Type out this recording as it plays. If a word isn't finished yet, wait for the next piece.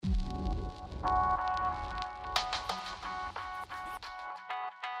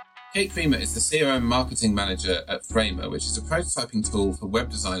Kate Freeman is the CRM marketing manager at Framer, which is a prototyping tool for web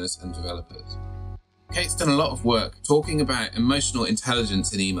designers and developers. Kate's done a lot of work talking about emotional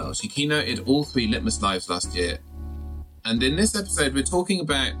intelligence in email. She keynoted all 3 Litmus Lives last year. And in this episode, we're talking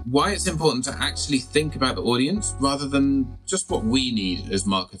about why it's important to actually think about the audience rather than just what we need as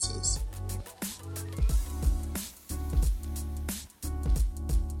marketers.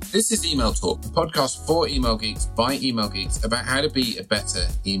 This is Email Talk, the podcast for email geeks by email geeks about how to be a better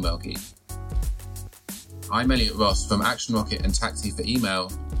email geek. I'm Elliot Ross from Action Rocket and Taxi for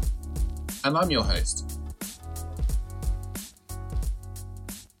Email, and I'm your host.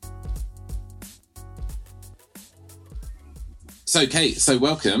 So Kate,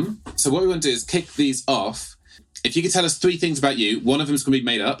 welcome. So what we want to do is kick these off. If you could tell us 3 things about you, one of them is going to be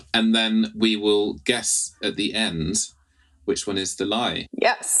made up, and then we will guess at the end which one is the lie.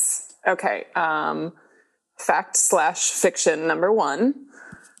 Yes. Okay. Fact/fiction number 1.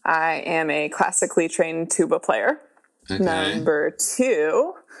 I am a classically trained tuba player. Okay. Number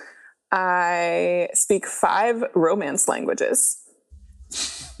 2, I speak 5 Romance languages.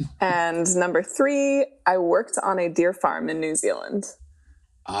 And number 3, I worked on a deer farm in New Zealand.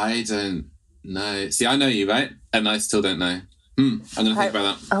 I don't know. See, I know you, right? And I still don't know. I'm going to think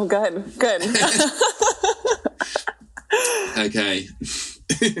about that. Oh, good. Okay.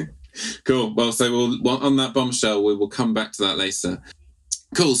 Cool. Well, so we'll on that bombshell, we will come back to that later.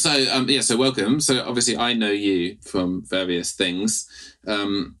 Cool. So, so welcome. So obviously I know you from various things,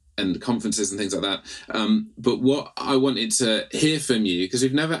 and conferences and things like that. But what I wanted to hear from you, because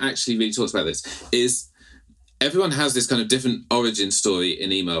we've never actually really talked about this, is everyone has this kind of different origin story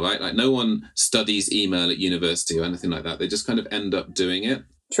in email, right? Like no one studies email at university or anything like that. They just kind of end up doing it.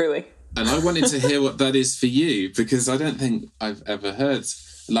 Truly. And I wanted to hear what that is for you, because I don't think I've ever heard.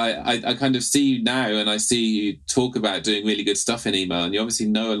 Like, I kind of see you now, and I see you talk about doing really good stuff in email, and you obviously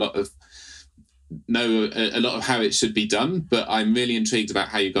know a lot of how it should be done. But I'm really intrigued about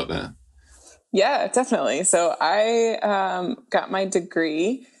how you got there. Yeah, definitely. So I got my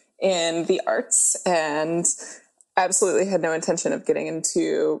degree in the arts and absolutely had no intention of getting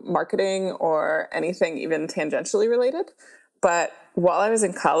into marketing or anything even tangentially related. But while I was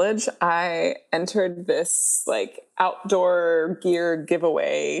in college, I entered this outdoor gear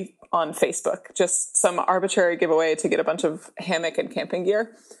giveaway on Facebook, just some arbitrary giveaway to get a bunch of hammock and camping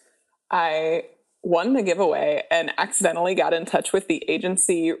gear. I won the giveaway and accidentally got in touch with the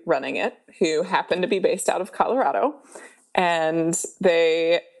agency running it, who happened to be based out of Colorado. And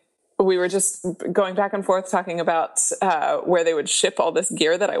we were just going back and forth talking about where they would ship all this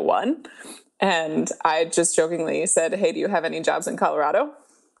gear that I won. And I just jokingly said, "Hey, do you have any jobs in Colorado?"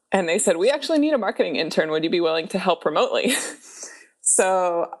 And they said, "We actually need a marketing intern. Would you be willing to help remotely?"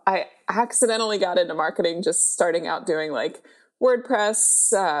 So I accidentally got into marketing, just starting out doing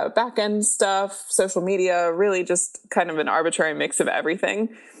WordPress, back-end stuff, social media, really just kind of an arbitrary mix of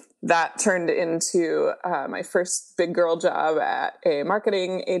everything. That turned into my first big girl job at a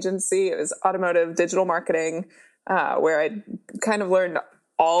marketing agency. It was automotive digital marketing, where I kind of learned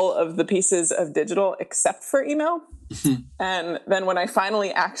all of the pieces of digital except for email. And then when I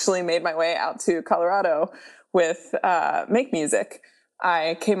finally actually made my way out to Colorado with Make Music,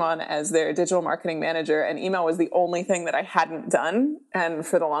 I came on as their digital marketing manager, and email was the only thing that I hadn't done. And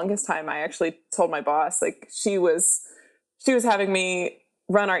for the longest time, I actually told my boss, she was having me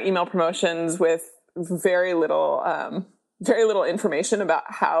run our email promotions with very little information about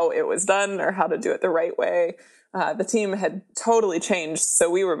how it was done or how to do it the right way. The team had totally changed, so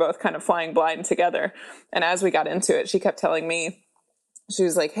we were both kind of flying blind together. And as we got into it, she kept telling me, she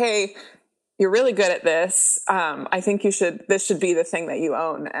was like, "Hey, you're really good at this. I think this should be the thing that you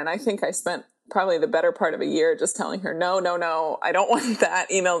own." And I think I spent probably the better part of a year just telling her, no, I don't want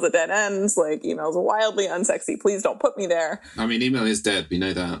that. Email's a dead end. Email's wildly unsexy. Please don't put me there. I mean, email is dead. We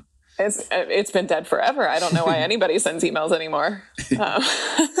know that. It's been dead forever. I don't know why anybody sends emails anymore.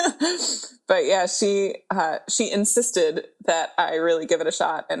 But yeah, she insisted that I really give it a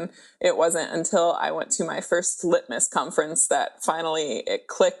shot. And it wasn't until I went to my first Litmus conference that finally it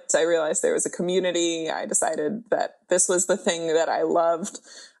clicked. I realized there was a community. I decided that this was the thing that I loved,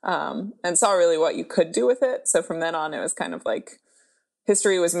 and saw really what you could do with it. So from then on, it was kind of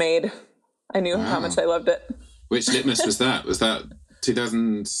history was made. I knew how much I loved it. Which Litmus was that? Was that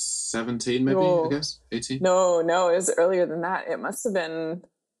 2017 maybe, I guess? 18? No, it was earlier than that. It must have been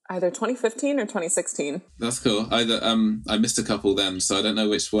either 2015 or 2016. That's cool. I missed a couple then, so I don't know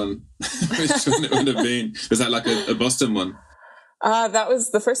which one it would have been. Was that a Boston one? That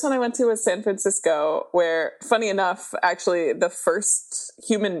was the first one I went to was San Francisco, where, funny enough, actually the first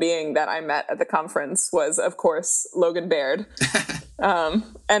human being that I met at the conference was, of course, Logan Baird. And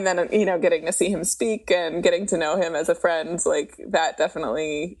then, getting to see him speak and getting to know him as a friend, like that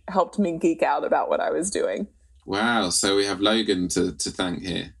definitely helped me geek out about what I was doing. Wow. So we have Logan to thank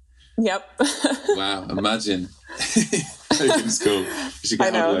here. Yep. Wow. Imagine. Logan's cool. You should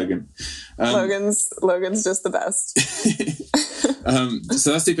get hold of Logan. Logan's just the best.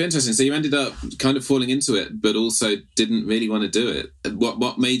 So that's super interesting. So you ended up kind of falling into it, but also didn't really want to do it.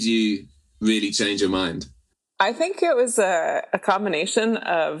 What made you really change your mind? I think it was a combination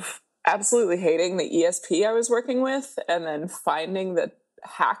of absolutely hating the ESP I was working with and then finding the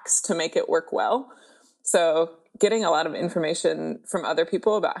hacks to make it work well. So getting a lot of information from other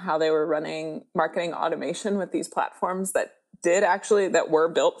people about how they were running marketing automation with these platforms that were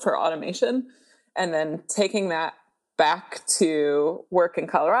built for automation, and then taking that back to work in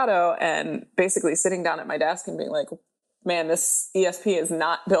Colorado and basically sitting down at my desk and being like, man, this ESP is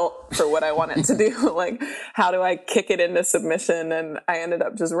not built for what I want it to do. Like, how do I kick it into submission? And I ended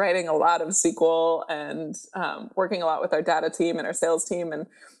up just writing a lot of SQL and working a lot with our data team and our sales team and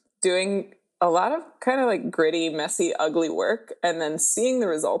doing a lot of kind of like gritty, messy, ugly work. And then seeing the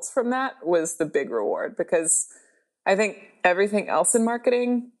results from that was the big reward, because I think everything else in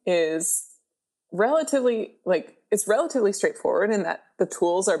marketing is relatively straightforward in that the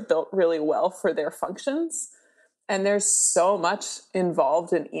tools are built really well for their functions. And there's so much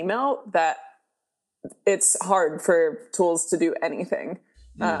involved in email that it's hard for tools to do anything,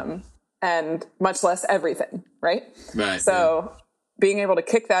 and much less everything, right? Right. So being able to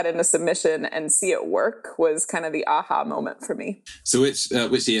kick that into submission and see it work was kind of the aha moment for me. So which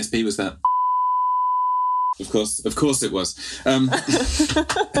ESP was that? Of course it was.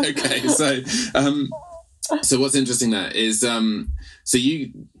 Okay, so what's interesting there is so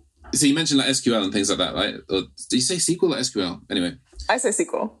you mentioned like SQL and things like that, right? Or do you say SQL or SQL? Anyway, I say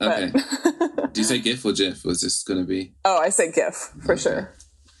SQL. Okay. But Do you say GIF or GIF? Or is this going to be? Oh, I say GIF for sure.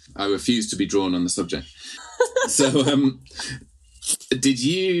 I refuse to be drawn on the subject. So, did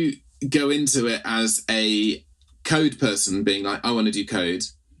you go into it as a code person, being like, I want to do code,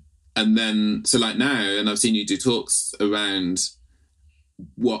 and then so like now, and I've seen you do talks around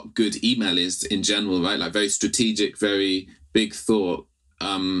what good email is in general, right? Like very strategic, very big thought,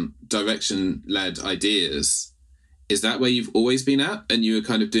 direction-led ideas. Is that where you've always been at, and you were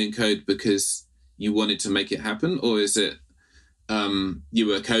kind of doing code because you wanted to make it happen, or is it you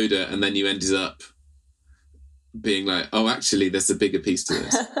were a coder and then you ended up being like, oh, actually, there's a bigger piece to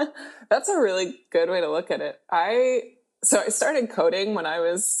this? That's a really good way to look at it. I started coding when I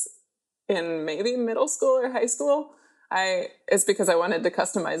was in maybe middle school or high school. It's because I wanted to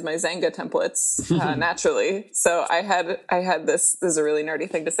customize my Xanga templates naturally. So I had this is a really nerdy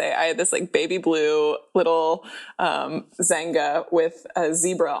thing to say. I had this like baby blue little Xanga with a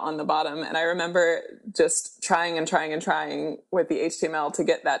zebra on the bottom. And I remember just trying with the HTML to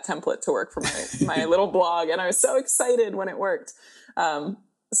get that template to work for my little blog. And I was so excited when it worked.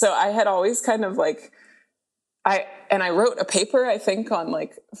 So I had always kind of like, I wrote a paper, I think, on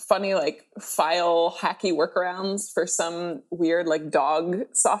like funny, like file hacky workarounds for some weird like dog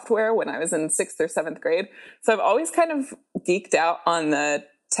software when I was in 6th or 7th grade. So I've always kind of geeked out on the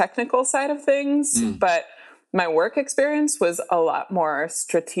technical side of things, but my work experience was a lot more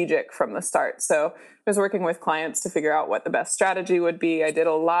strategic from the start. So I was working with clients to figure out what the best strategy would be. I did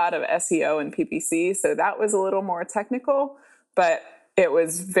a lot of SEO and PPC, so that was a little more technical, but it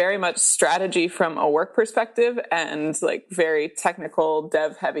was very much strategy from a work perspective and like very technical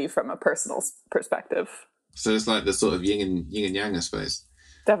dev heavy from a personal perspective. So it's like the sort of yin and yang, I suppose.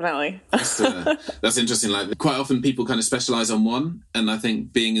 Definitely. That's interesting. Like quite often people kind of specialize on one. And I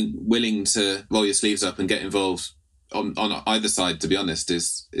think being willing to roll your sleeves up and get involved on either side, to be honest,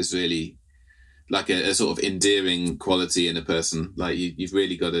 is really like a sort of endearing quality in a person. Like you've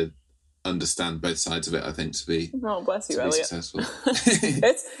really got to understand both sides of it, I think, to be bless you, Elliot. Successful.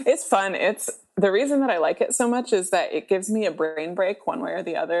 It's fun. It's the reason that I like it so much is that it gives me a brain break one way or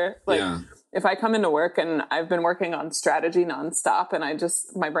the other. Like if I come into work and I've been working on strategy nonstop and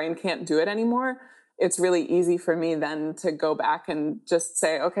my brain can't do it anymore, it's really easy for me then to go back and just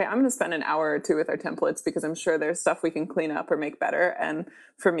say, okay, I'm going to spend an hour or two with our templates because I'm sure there's stuff we can clean up or make better. And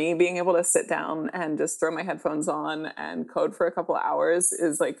for me, being able to sit down and just throw my headphones on and code for a couple of hours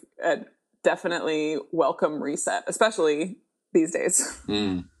is like a definitely welcome reset, especially these days.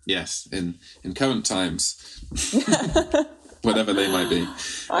 Yes, in current times, whatever they might be.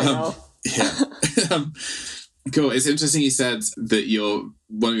 I know. Cool. It's interesting you said that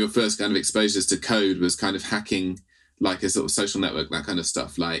one of your first kind of exposures to code was kind of hacking like a sort of social network, that kind of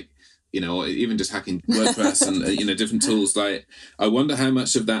stuff, like, or even just hacking WordPress and, different tools. Like, I wonder how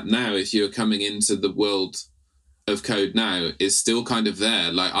much of that now, if you're coming into the world of code now is still kind of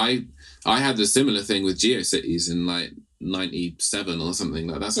there. Like I had a similar thing with GeoCities in like 97 or something.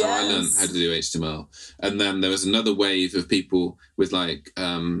 Like that's how I learned how to do HTML. And then there was another wave of people with like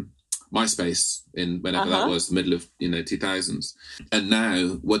MySpace in whenever that was, the middle of 2000s. And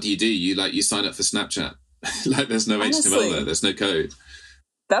now what do? You sign up for Snapchat. Like there's no HTML there. There's no code.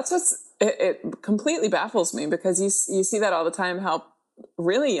 That's it completely baffles me, because you see that all the time, how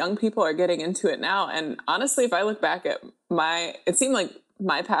really young people are getting into it now. And honestly, if I look back at it seemed like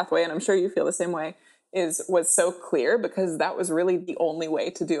my pathway, and I'm sure you feel the same way, was so clear because that was really the only way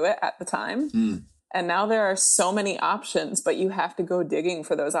to do it at the time. And now there are so many options, but you have to go digging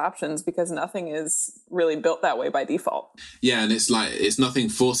for those options because nothing is really built that way by default. Yeah, and it's nothing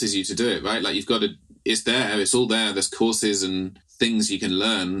forces you to do it, right? Like it's there, it's all there. There's courses and things you can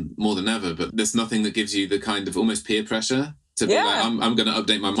learn more than ever, but there's nothing that gives you the kind of almost peer pressure to be like, I'm going to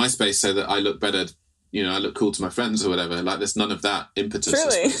update my MySpace so that I look better, I look cool to my friends or whatever. Like there's none of that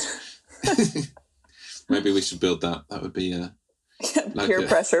impetus. Truly. Maybe we should build that. That would be like peer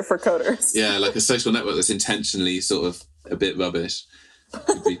pressure for coders. Yeah, like a social network that's intentionally sort of a bit rubbish.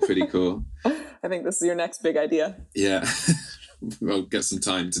 Would be pretty cool. I think this is your next big idea. Yeah. I'll get some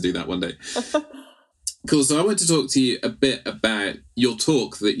time to do that one day. Cool. So I want to talk to you a bit about your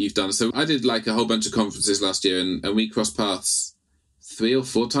talk that you've done. So I did like a whole bunch of conferences last year, and we crossed paths 3 or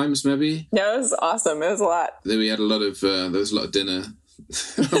 4 times maybe. Yeah, it was awesome. It was a lot. Then we had there was a lot of dinner.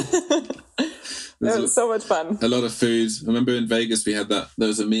 It was so much fun. A lot of food. I remember in Vegas we had there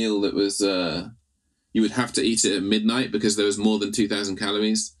was a meal that was, you would have to eat it at midnight because there was more than 2,000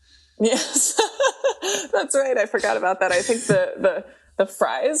 calories. Yes, that's right. I forgot about that. I think the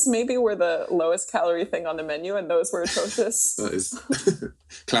fries maybe were the lowest calorie thing on the menu, and those were atrocious. That is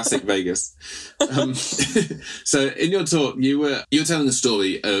classic Vegas. So in your talk, you were telling a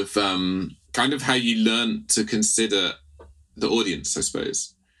story of kind of how you learned to consider the audience, I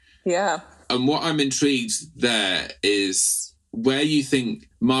suppose. Yeah. And what I'm intrigued there is where you think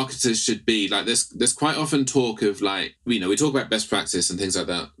marketers should be. Like there's quite often talk of like, we talk about best practice and things like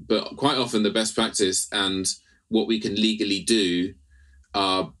that, but quite often the best practice and what we can legally do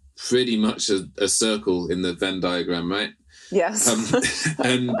are pretty much a circle in the Venn diagram, right? Yes.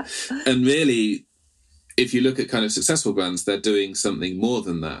 And really, if you look at kind of successful brands, they're doing something more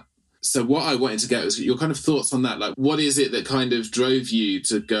than that. So what I wanted to get was your kind of thoughts on that. Like, what is it that kind of drove you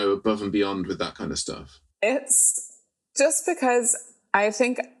to go above and beyond with that kind of stuff? It's just because I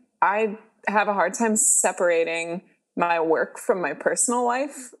think I have a hard time separating my work from my personal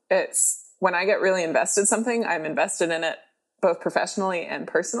life. It's when I get really invested in something, I'm invested in it both professionally and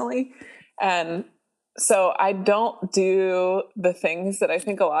personally. And so I don't do the things that I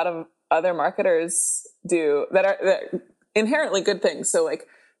think a lot of other marketers do that are inherently good things. So like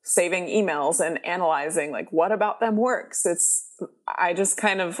saving emails and analyzing like what about them works. I just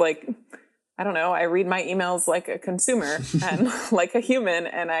kind of like, I don't know, I read my emails like a consumer and like a human.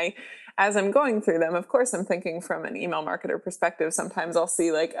 And as I'm going through them, of course, I'm thinking from an email marketer perspective. Sometimes I'll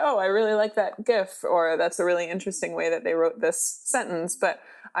see like, oh, I really like that GIF, or that's a really interesting way that they wrote this sentence. But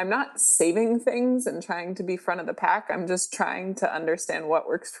I'm not saving things and trying to be front of the pack. I'm just trying to understand what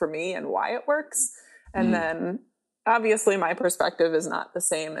works for me and why it works. And then obviously my perspective is not the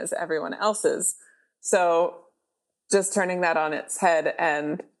same as everyone else's. So just turning that on its head,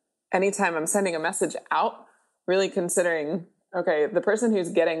 and anytime I'm sending a message out, really considering, okay, the person who's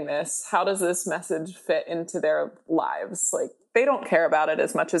getting this, how does this message fit into their lives? Like, they don't care about it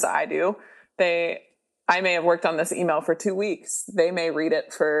as much as I do. I may have worked on this email for 2 weeks. They may read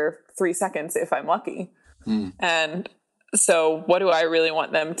it for 3 seconds if I'm lucky. And so what do I really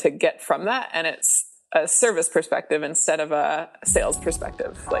want them to get from that? And it's a service perspective instead of a sales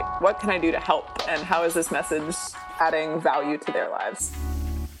perspective. Like, what can I do to help? And how is this message adding value to their lives?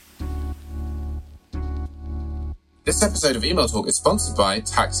 This episode of Email Talk is sponsored by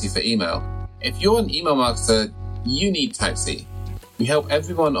Taxi for Email. If you're an email marketer, you need Taxi. We help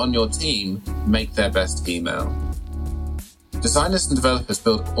everyone on your team make their best email. Designers and developers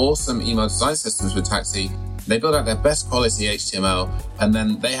build awesome email design systems with Taxi. They build out their best quality HTML, and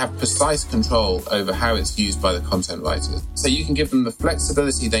then they have precise control over how it's used by the content writers. So you can give them the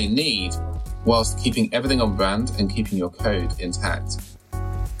flexibility they need whilst keeping everything on brand and keeping your code intact.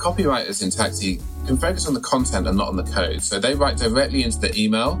 Copywriters in Taxi can focus on the content and not on the code. So they write directly into the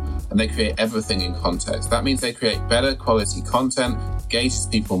email and they create everything in context. That means they create better quality content, engages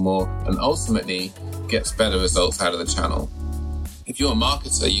people more, and ultimately gets better results out of the channel. If you're a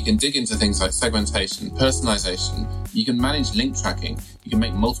marketer, you can dig into things like segmentation, personalization, you can manage link tracking, you can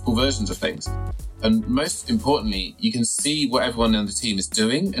make multiple versions of things. And most importantly, you can see what everyone on the team is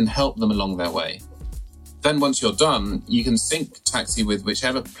doing and help them along their way. Then once you're done, you can sync Taxi with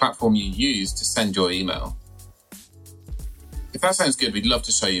whichever platform you use to send your email. If that sounds good, we'd love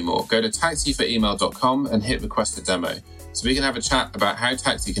to show you more. Go to taxiforemail.com and hit request a demo so we can have a chat about how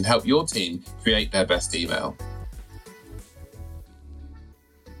Taxi can help your team create their best email.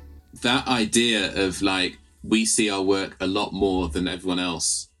 That idea of like, we see our work a lot more than everyone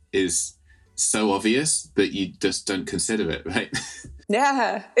else is so obvious, but you just don't consider it, right?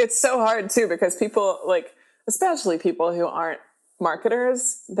 Yeah, it's so hard too, because people, like, especially people who aren't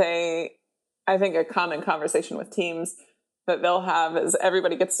marketers, I think a common conversation with teams that they'll have is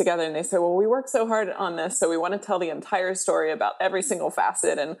everybody gets together and they say, well, we work so hard on this, so we want to tell the entire story about every single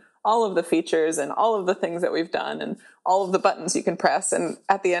facet and all of the features and all of the things that we've done and all of the buttons you can press. And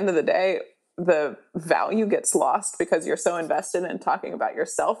at the end of the day, the value gets lost because you're so invested in talking about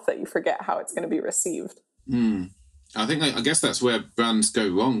yourself that you forget how it's going to be received. I guess that's where brands go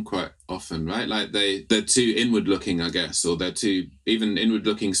wrong quite often, right? Like they're too inward looking, I guess, or they're too even inward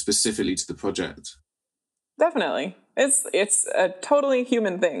looking specifically to the project. Definitely. It's a totally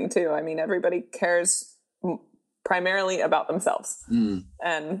human thing too. I mean, everybody cares primarily about themselves.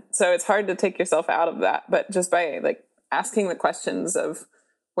 And so it's hard to take yourself out of that, but just by like asking the questions of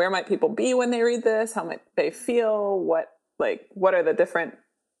where might people be when they read this? How might they feel? What are the different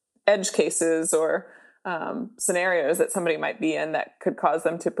edge cases or scenarios that somebody might be in that could cause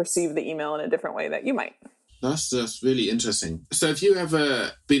them to perceive the email in a different way that you might? That's really interesting. So if you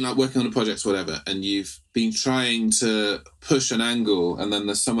ever been like working on a project or whatever, and you've been trying to push an angle and then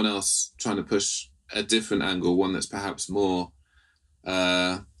there's someone else trying to push a different angle, one that's perhaps more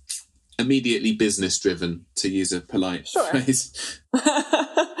immediately business driven, to use a polite phrase.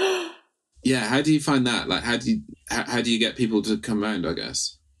 Yeah, how do you find that? Like, how do you get people to come around, I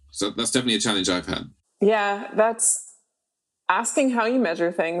guess? So that's definitely a challenge I've had. Yeah, that's asking how you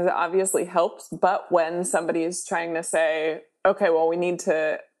measure things obviously helps, but when somebody is trying to say, okay, well, we need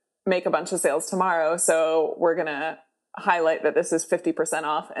to make a bunch of sales tomorrow, so we're going to highlight that this is 50%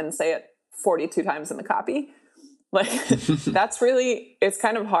 off and say it 42 times in the copy. Like, it's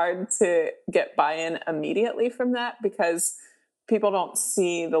kind of hard to get buy-in immediately from that because people don't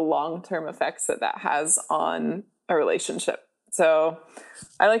see the long-term effects that has on a relationship. So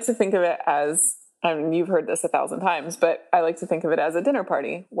I like to think of it as, I mean, you've heard this 1,000 times, but I like to think of it as a dinner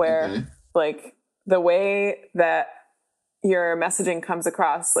party where like the way that your messaging comes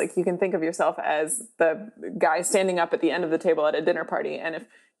across, like you can think of yourself as the guy standing up at the end of the table at a dinner party. And if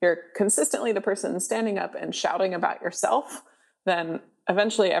you're consistently the person standing up and shouting about yourself, then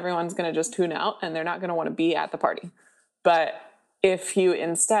eventually everyone's going to just tune out and they're not going to want to be at the party. But if you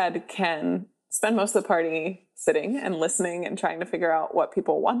instead can spend most of the party sitting and listening and trying to figure out what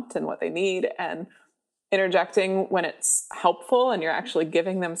people want and what they need and interjecting when it's helpful and you're actually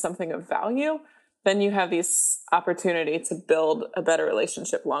giving them something of value, then you have this opportunity to build a better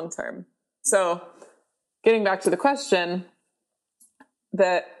relationship long term. So getting back to the question,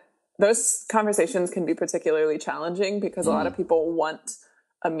 that those conversations can be particularly challenging because a lot of people want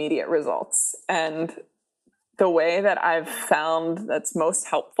immediate results. And the way that I've found that's most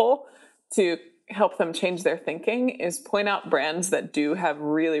helpful to help them change their thinking is point out brands that do have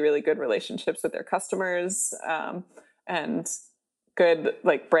really, really good relationships with their customers, and good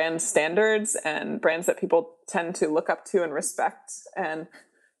like brand standards and brands that people tend to look up to and respect, and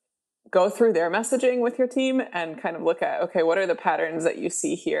go through their messaging with your team and kind of look at, okay, what are the patterns that you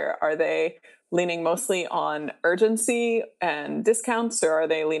see here? Are they leaning mostly on urgency and discounts, or are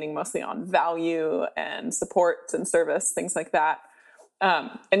they leaning mostly on value and support and service, things like that?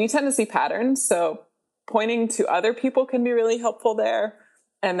 And you tend to see patterns. So pointing to other people can be really helpful there.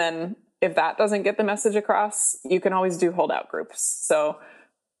 And then if that doesn't get the message across, you can always do holdout groups. So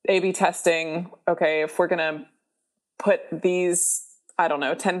A/B testing, okay, if we're going to put these,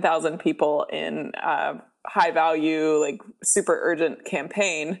 10,000 people in a high value, like super urgent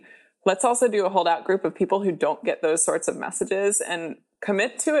campaign, let's also do a holdout group of people who don't get those sorts of messages and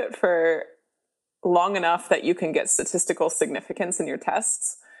commit to it for long enough that you can get statistical significance in your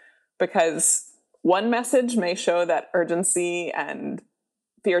tests, because one message may show that urgency and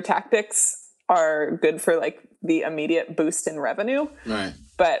fear tactics are good for like the immediate boost in revenue. Right.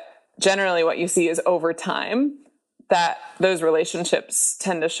 But generally what you see is over time that those relationships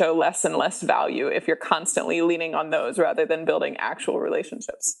tend to show less and less value if you're constantly leaning on those rather than building actual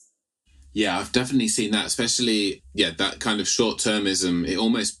relationships. Yeah, I've definitely seen that, especially, that kind of short-termism. It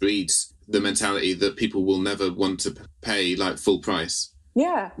almost breeds the mentality that people will never want to pay like full price.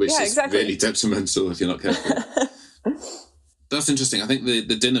 Yeah, which is exactly. Really detrimental if you're not careful. That's interesting. I think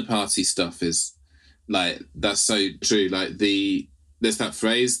the dinner party stuff is like, that's so true. Like there's that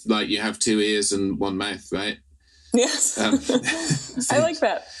phrase, like, you have two ears and one mouth, right? Yes. So I like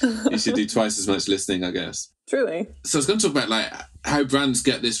that. you should do twice as much listening, I guess. Truly. So I was going to talk about like how brands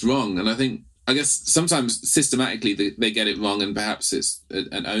get this wrong. And I guess sometimes systematically they get it wrong, and perhaps it's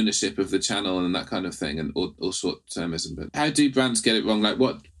an ownership of the channel and that kind of thing, and or short-termism. But how do brands get it wrong? Like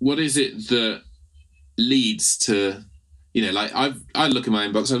what is it that leads to, like I look in my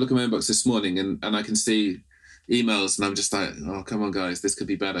inbox this morning and I can see emails and I'm just like, oh, come on guys, this could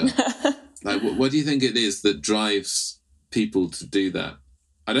be better. Like, what do you think it is that drives people to do that?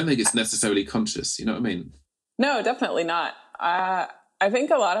 I don't think it's necessarily conscious. You know what I mean? No, definitely not. I think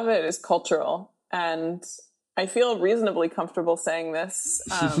a lot of it is cultural, and I feel reasonably comfortable saying this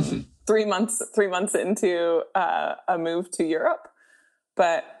 3 months into a move to Europe.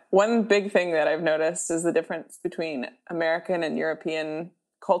 But one big thing that I've noticed is the difference between American and European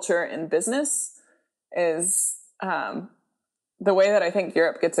culture in business is the way that I think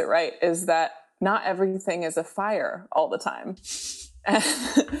Europe gets it right is that not everything is a fire all the time.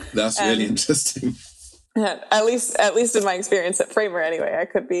 That's really interesting. At least in my experience at Framer anyway. I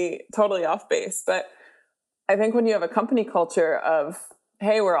could be totally off base. But I think when you have a company culture of,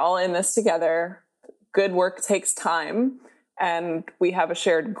 hey, we're all in this together, good work takes time, and we have a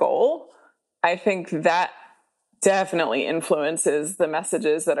shared goal, I think that definitely influences the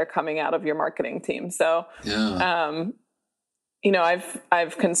messages that are coming out of your marketing team. So, yeah.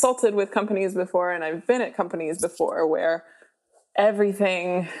 I've consulted with companies before, and I've been at companies before where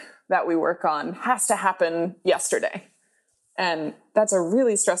everything that we work on has to happen yesterday. And that's a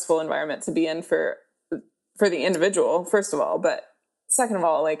really stressful environment to be in for the individual, first of all. But second of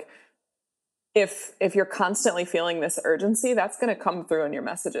all, like, if you're constantly feeling this urgency, that's going to come through in your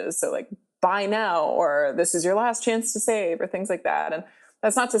messages. So like, buy now, or this is your last chance to save, or things like that. And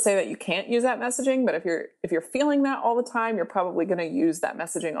that's not to say that you can't use that messaging, but if you're feeling that all the time, you're probably going to use that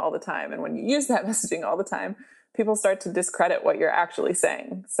messaging all the time. And when you use that messaging all the time, people start to discredit what you're actually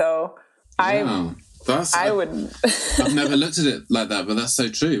saying. So I've never looked at it like that, but that's so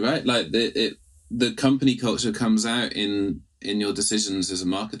true, right? Like the company culture comes out in your decisions as a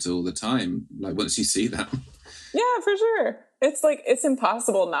marketer all the time. Like, once you see that. Yeah, for sure. It's like, it's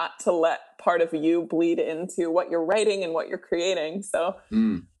impossible not to let part of you bleed into what you're writing and what you're creating. So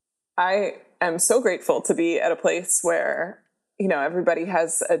I am so grateful to be at a place where, everybody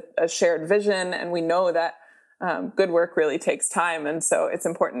has a shared vision, and we know that good work really takes time. And so it's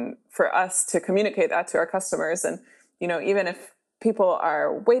important for us to communicate that to our customers. And, even if people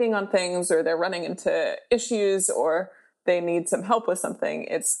are waiting on things, or they're running into issues, or they need some help with something,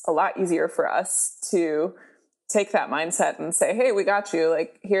 it's a lot easier for us to take that mindset and say, hey, we got you.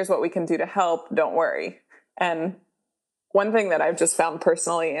 Like, here's what we can do to help. Don't worry. And one thing that I've just found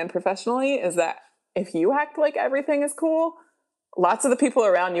personally and professionally is that if you act like everything is cool, lots of the people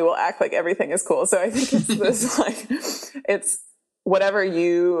around you will act like everything is cool. So I think it's this, like, it's whatever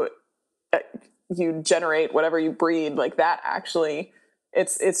you generate, whatever you breed, like that actually,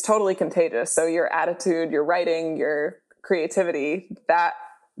 it's totally contagious. So your attitude, your writing, your creativity, that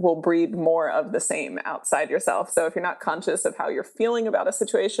will breed more of the same outside yourself. So if you're not conscious of how you're feeling about a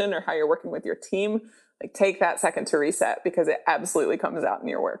situation or how you're working with your team, like, take that second to reset, because it absolutely comes out in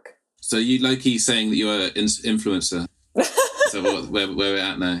your work. So you low-key saying that you're an influencer. So where we're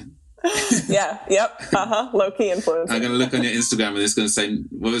at now. Yeah. Yep. Low-key influencer. I'm going to look on your Instagram and it's going to say,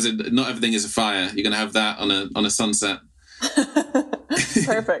 what was it? Not everything is a fire. You're going to have that on a sunset.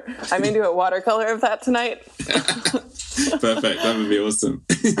 Perfect. I may do a watercolor of that tonight. Perfect. That would be awesome.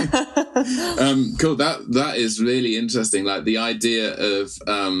 Cool. That is really interesting. Like, the idea of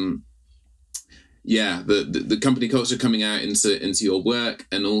the company culture coming out into your work,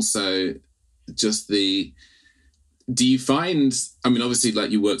 and also just do you find, I mean, obviously, like,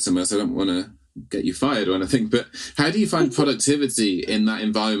 you work somewhere, so I don't want to get you fired or anything, but how do you find productivity in that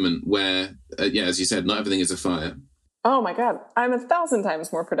environment where, as you said, not everything is a fire? Oh my God. I'm 1,000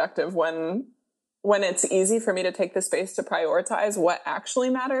 times more productive when it's easy for me to take the space to prioritize what actually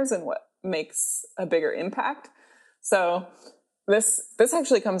matters and what makes a bigger impact. So this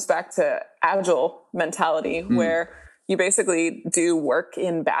actually comes back to agile mentality, where you basically do work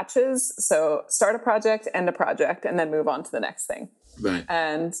in batches. So start a project, end a project, and then move on to the next thing. Right.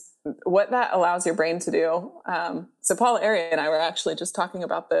 And what that allows your brain to do. So Paul Arey and I were actually just talking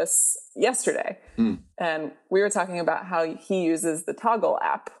about this yesterday. And we were talking about how he uses the Toggle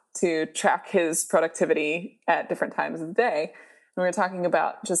app to track his productivity at different times of the day. And we were talking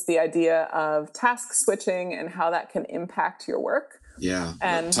about just the idea of task switching and how that can impact your work. Yeah.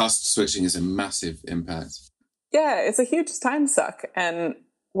 And task switching is a massive impact. Yeah, it's a huge time suck. And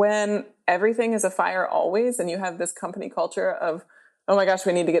when everything is a fire always, and you have this company culture of oh my gosh,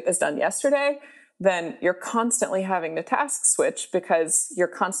 we need to get this done yesterday, then you're constantly having to task switch because you're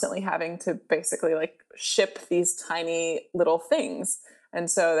constantly having to basically like ship these tiny little things.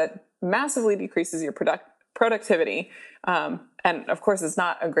 And so that massively decreases your productivity. And of course, it's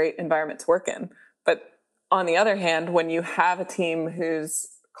not a great environment to work in. But on the other hand, when you have a team who's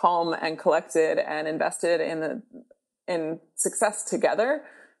calm and collected and invested in success together,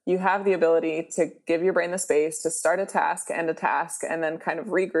 you have the ability to give your brain the space to start a task, end a task, and then kind of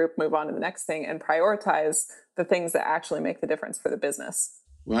regroup, move on to the next thing, and prioritize the things that actually make the difference for the business.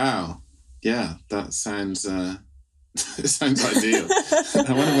 Wow. Yeah, that sounds it sounds ideal.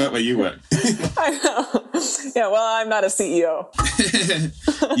 I want to work where you work. I know. Yeah, well, I'm not a CEO.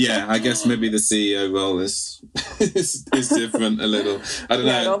 Yeah, I guess maybe the CEO role is different a little. I don't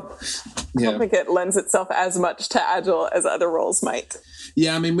know. I don't think it lends itself as much to Agile as other roles might.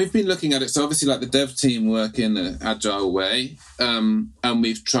 Yeah, I mean, we've been looking at it. So obviously, like the dev team work in an agile way, and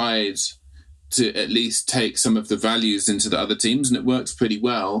we've tried to at least take some of the values into the other teams, and it works pretty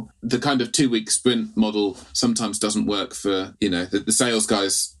well. The kind of 2-week sprint model sometimes doesn't work for, the sales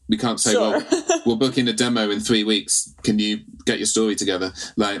guys. We can't say, sure, well, we'll book in a demo in 3 weeks. Can you get your story together?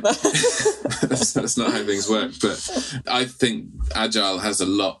 Like, that's not how things work. But I think Agile has a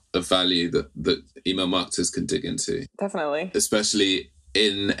lot of value that email marketers can dig into. Definitely. Especially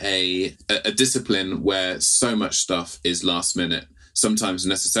in a discipline where so much stuff is last minute, sometimes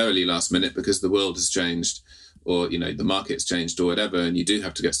necessarily last minute because the world has changed or, the market's changed or whatever, and you do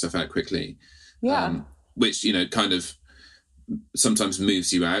have to get stuff out quickly. Yeah. Which, kind of sometimes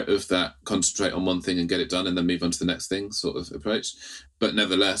moves you out of that concentrate on one thing and get it done and then move on to the next thing sort of approach. But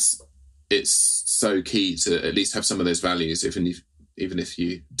nevertheless, it's so key to at least have some of those values, even if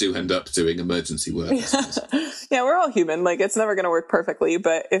you do end up doing emergency work. Yeah, we're all human. Like, it's never going to work perfectly,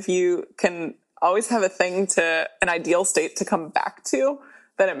 but if you can always have an ideal state to come back to,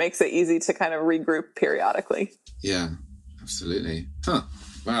 then it makes it easy to kind of regroup periodically. Yeah, absolutely. Huh.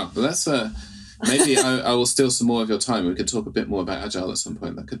 Wow. Well, that's maybe I will steal some more of your time. We could talk a bit more about Agile at some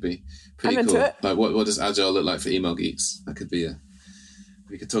point. That could be pretty cool. Into it. Like, what does Agile look like for email geeks? That could be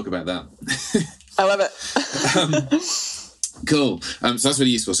we could talk about that. I love it. Cool. So that's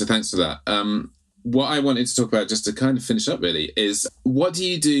really useful. So thanks for that. What I wanted to talk about, just to kind of finish up really, is what do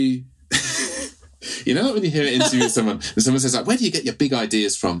you do? When you hear an interview with someone and someone says, like, where do you get your big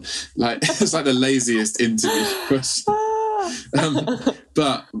ideas from? Like, it's like the laziest interview question.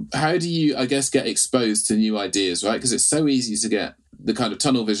 But how do you, I guess, get exposed to new ideas, right? Because it's so easy to get the kind of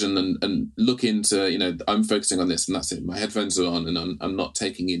tunnel vision and look into, I'm focusing on this and that's it. My headphones are on and I'm not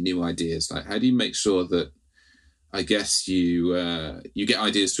taking in new ideas. Like, how do you make sure that, I guess, you get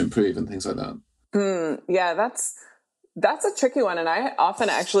ideas to improve and things like that? Yeah, that's a tricky one. And I often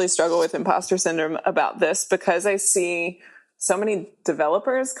actually struggle with imposter syndrome about this because I see so many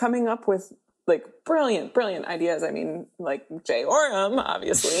developers coming up with like brilliant ideas. I mean, like Jay Oram,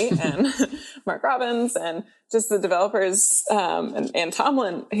 obviously, and Mark Robbins, and just the developers and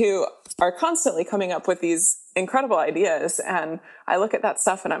Tomlin, who are constantly coming up with these incredible ideas. And I look at that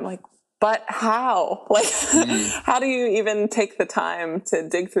stuff and I'm like, but how? Like, how do you even take the time to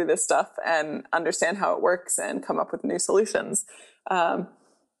dig through this stuff and understand how it works and come up with new solutions?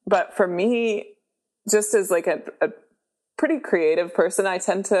 But for me, just as like a pretty creative person, I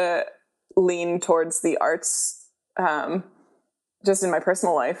tend to lean towards the arts, just in my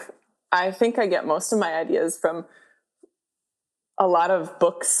personal life. I think I get most of my ideas from a lot of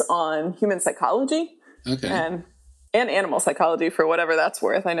books on human psychology. Okay. And animal psychology, for whatever that's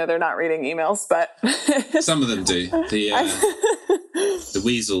worth. I know they're not reading emails, but some of them do. The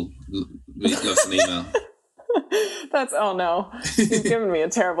weasel loves an email. Oh no, you've given me a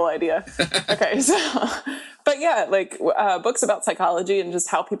terrible idea. Okay, but yeah, like books about psychology and just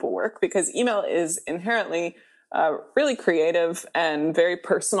how people work, because email is inherently a really creative and very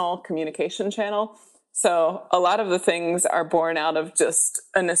personal communication channel. So a lot of the things are born out of just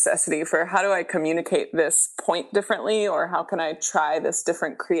a necessity for how do I communicate this point differently, or how can I try this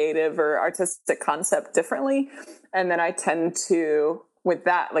different creative or artistic concept differently? And then I tend to, with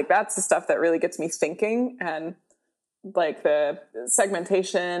that, like that's the stuff that really gets me thinking, and like the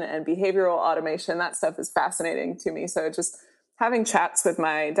segmentation and behavioral automation, that stuff is fascinating to me. So just having chats with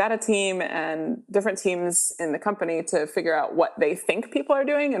my data team and different teams in the company to figure out what they think people are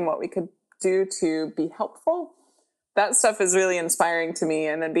doing and what we could do to be helpful, that stuff is really inspiring to me.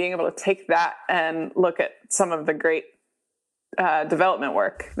 And then being able to take that and look at some of the great development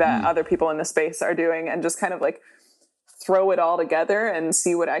work that other people in the space are doing and just kind of like throw it all together and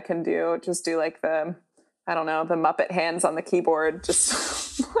see what I can do. Just do like the Muppet hands on the keyboard,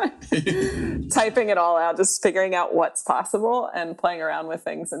 just typing it all out, just figuring out what's possible and playing around with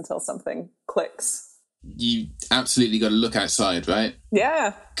things until something clicks. You absolutely got to look outside, right?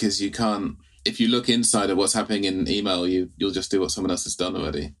 Yeah. Because you can't, if you look inside at what's happening in email, you'll just do what someone else has done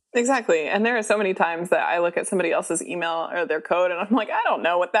already. Exactly. And there are so many times that I look at somebody else's email or their code and I'm like, I don't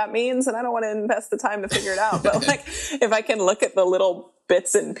know what that means and I don't want to invest the time to figure it out. But like, if I can look at the little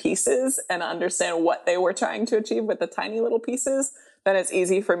bits and pieces and understand what they were trying to achieve with the tiny little pieces, then it's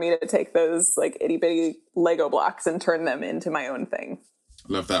easy for me to take those like itty bitty Lego blocks and turn them into my own thing.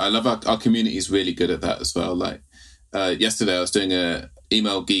 I love that. I love our community is really good at that as well. Like yesterday I was doing a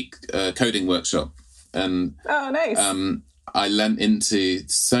email geek coding workshop and oh, nice. I lent into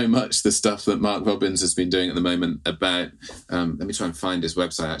so much the stuff that Mark Robbins has been doing at the moment about. Let me try and find his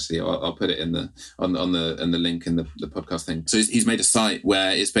website. Actually, I'll put it in the on the link in the podcast thing. So he's made a site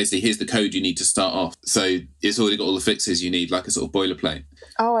where it's basically here's the code you need to start off. So it's already got all the fixes you need, like a sort of boilerplate.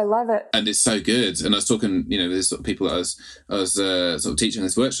 Oh, I love it. And it's so good. And I was talking, there's sort of people that I was sort of teaching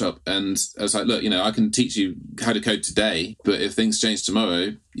this workshop, and I was like, look, I can teach you how to code today, but if things change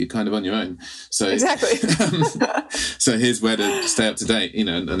tomorrow, you're kind of on your own. So exactly. So here's where to stay up to date,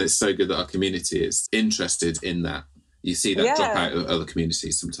 and it's so good that our community is interested in that. You see that drop out of other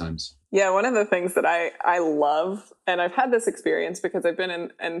communities sometimes. Yeah, one of the things that I love, and I've had this experience because I've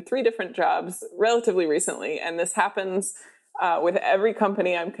been in 3 different jobs relatively recently, and this happens with every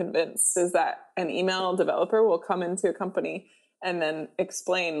company, I'm convinced, is that an email developer will come into a company and then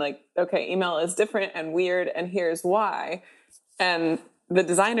explain like, okay, email is different and weird, and here's why. And the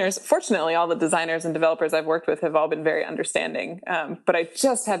designers, fortunately, all the designers and developers I've worked with have all been very understanding. But I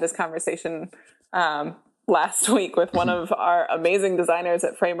just had this conversation last week with one of our amazing designers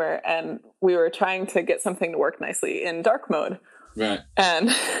at Framer, and we were trying to get something to work nicely in dark mode. Right.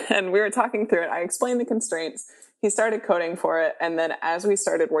 And we were talking through it. I explained the constraints. He started coding for it. And then as we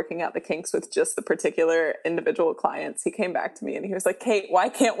started working out the kinks with just the particular individual clients, he came back to me and he was like, Kate, why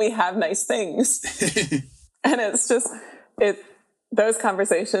can't we have nice things? And it's just, those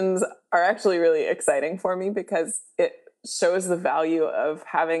conversations are actually really exciting for me because it shows the value of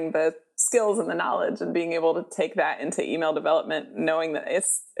having the skills and the knowledge and being able to take that into email development, knowing that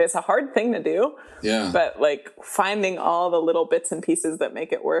it's a hard thing to do. Yeah. But like finding all the little bits and pieces that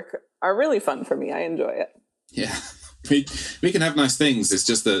make it work are really fun for me. I enjoy it. Yeah. We can have nice things. It's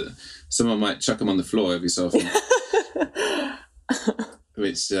just that someone might chuck them on the floor every so often.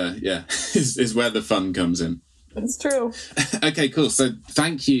 Which, is where the fun comes in. It's true. Okay, cool. So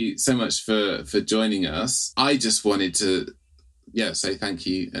thank you so much for joining us. I just wanted to, say thank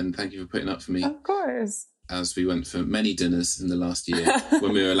you, and thank you for putting up for me. Of course. As we went for many dinners in the last year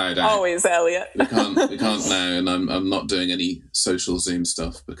when we were allowed out. Always, Elliot. We can't now, and I'm not doing any social Zoom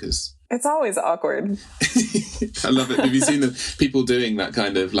stuff because it's always awkward. I love it. Have you seen the people doing that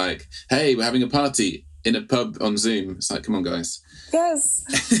kind of like, hey, we're having a party in a pub on Zoom? It's like, come on, guys. Yes.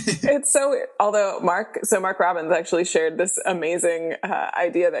 It's so weird. Although Mark Robbins actually shared this amazing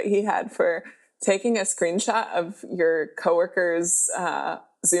idea that he had for taking a screenshot of your coworkers'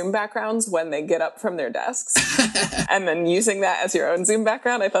 Zoom backgrounds when they get up from their desks and then using that as your own Zoom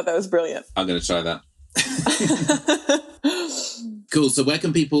background. I thought that was brilliant. I'm going to try that. Cool. So where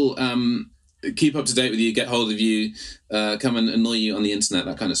can people keep up to date with you, get hold of you, come and annoy you on the internet,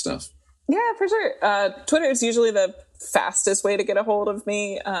 that kind of stuff? Yeah, for sure. Twitter is usually the fastest way to get a hold of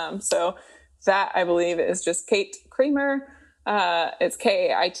me. So that, I believe, is just Kate Kramer. It's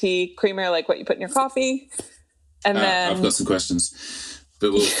Kait, Creamer, like what you put in your coffee. And then I've got some questions,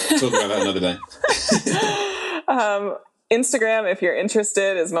 but we'll talk about that another day. Instagram, if you're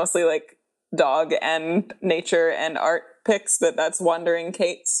interested, is mostly like dog and nature and art pics, but that's Wandering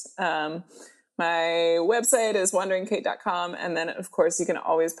Kate. My website is wanderingkate.com. And then, of course, you can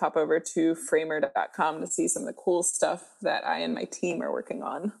always pop over to framer.com to see some of the cool stuff that I and my team are working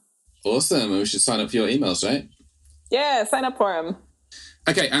on. Awesome. We should sign up for your emails, right? Yeah, sign up for them.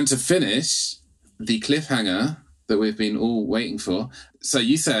 Okay, and to finish, the cliffhanger that we've been all waiting for. So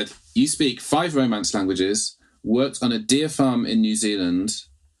you said you speak 5 Romance languages, worked on a deer farm in New Zealand,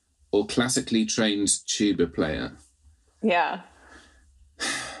 or classically trained tuba player. Yeah.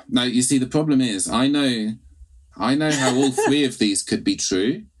 Now, you see, the problem is I know how all 3 of these could be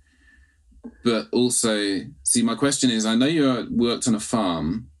true, but also, see, my question is, I know you worked on a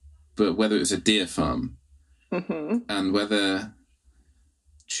farm, but whether it was a deer farm, and whether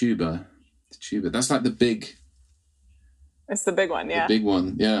tuba, that's like the big... It's the big one, yeah. The big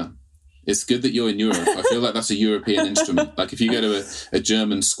one, yeah. It's good that you're in Europe. I feel like that's a European instrument. Like if you go to a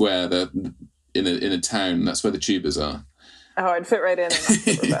German square in a town, that's where the tubas are. Oh, I'd fit right in and that's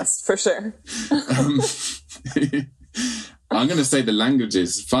the best, for sure. I'm going to say the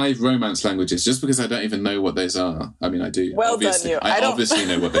languages, 5 Romance languages, just because I don't even know what those are. I mean, I do. Well obviously. done, you. I obviously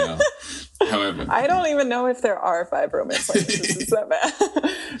know what they are. However, I don't even know if there are 5 Romance languages. Is that bad?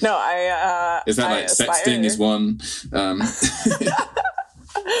 No, is that like sexting is one?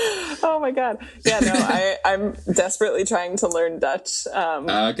 Oh my God. Yeah, no, I'm desperately trying to learn Dutch.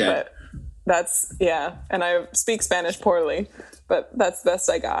 Okay. But that's, yeah. And I speak Spanish poorly, but that's the best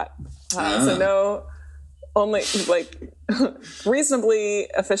I got. So no, only like reasonably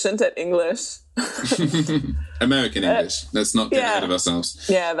efficient at English. American English. Let's not get ahead of ourselves.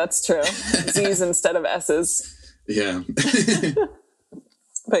 Yeah, that's true. Z's instead of S's. Yeah.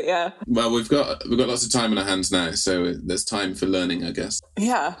 But yeah. Well, we've got lots of time on our hands now, so there's time for learning, I guess.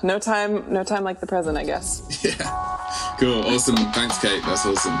 Yeah, no time like the present, I guess. Yeah. Cool. Awesome. Thanks, Kate. That's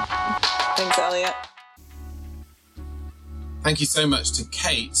awesome. Thanks, Elliot. Thank you so much to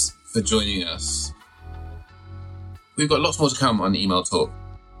Kate for joining us. We've got lots more to come on Email Talk.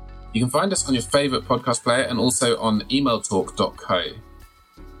 You can find us on your favourite podcast player and also on emailtalk.co.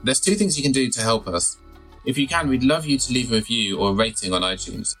 There's 2 things you can do to help us. If you can, we'd love you to leave a review or a rating on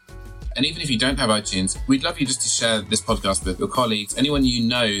iTunes. And even if you don't have iTunes, we'd love you just to share this podcast with your colleagues, anyone you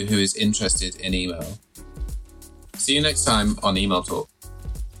know who is interested in email. See you next time on Email Talk.